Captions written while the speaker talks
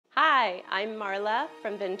Hi, I'm Marla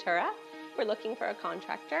from Ventura. We're looking for a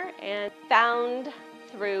contractor and found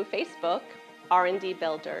through Facebook RND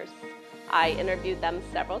Builders. I interviewed them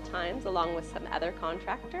several times along with some other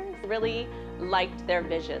contractors. Really liked their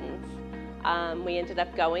visions. We ended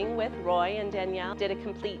up going with Roy and Danielle, did a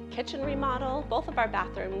complete kitchen remodel, both of our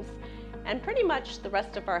bathrooms, and pretty much the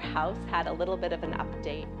rest of our house had a little bit of an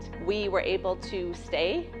update. We were able to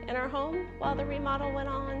stay in our home while the remodel went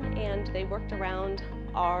on, and they worked around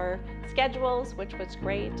our schedules, which was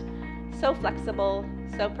great. So flexible,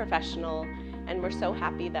 so professional, and we're so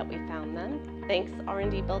happy that we found them. Thanks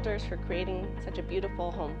R&D Builders for creating such a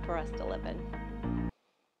beautiful home for us to live in.